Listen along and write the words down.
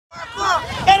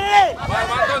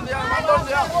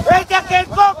again,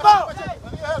 go, go!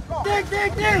 Dig,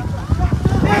 dig, dig!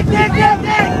 Dig, dig, dig,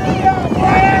 dig!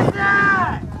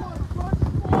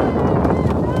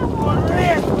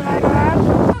 Yes,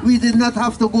 we did not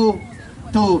have to go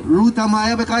to Ruta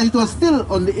Maya because it was still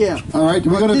on the air. All right,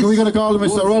 we're gonna call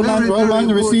Mr. Roland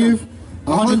to receive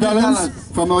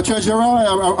 $100 from our treasurer,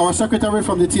 our secretary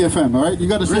from the TFM. All right, you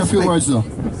got to say a few words though.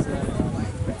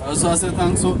 So I say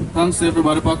thanks to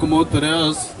everybody for coming out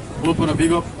today. Hope for a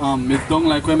big up. Meet down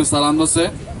like when Mr. Lando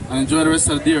say, and enjoy the rest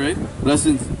of the day, right?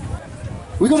 Blessings.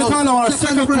 We're gonna call our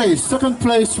second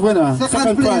place winner.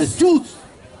 Second prize.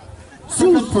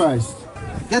 Second prize.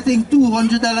 Getting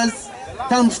 $200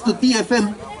 thanks to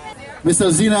TFM.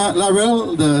 Mr. Zina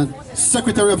Larrell, the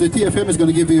secretary of the TFM, is going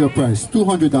to give you a prize,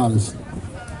 $200.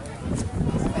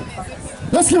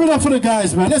 Let's give it up for the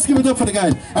guys, man. Let's give it up for the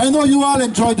guys. I know you all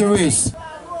enjoyed the race.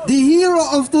 The hero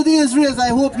of today's race, I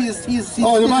hope he's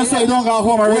oh, the man said he don't go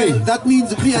home already. Well, that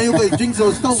means me and you guys drink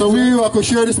those tongues. So we could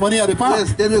share this money at the park?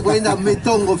 Yes, then we're going to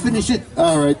mid-tongue, go finish it.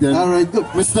 All right then. All right, good.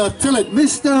 Mr. Tillett.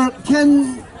 Mr.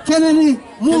 Kennedy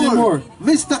Moore.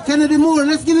 Mr. Kennedy Moore.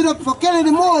 Let's give it up for Kennedy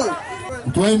Moore.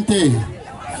 20,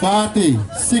 40,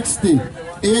 60,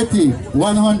 80,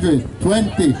 100,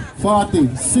 20,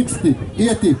 40, 60,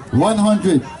 80,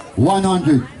 100,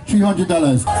 100,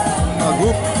 $300. Our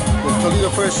group, the Toledo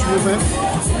First Movement,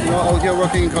 out here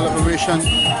working in collaboration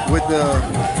with the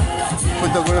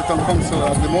Town Council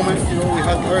at the moment. We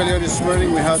had earlier this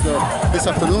morning, this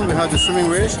afternoon, we had the swimming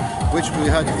race, which we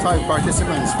had 5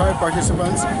 participants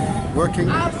working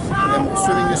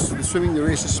and swimming the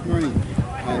race this morning.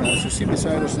 And as you see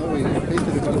beside us now, we have been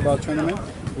to the volleyball tournament.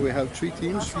 We have 3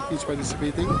 teams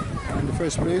participating. And the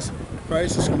first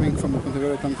prize is coming from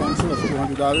the Town Council of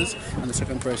 $200 and the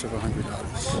second prize of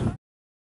 $100.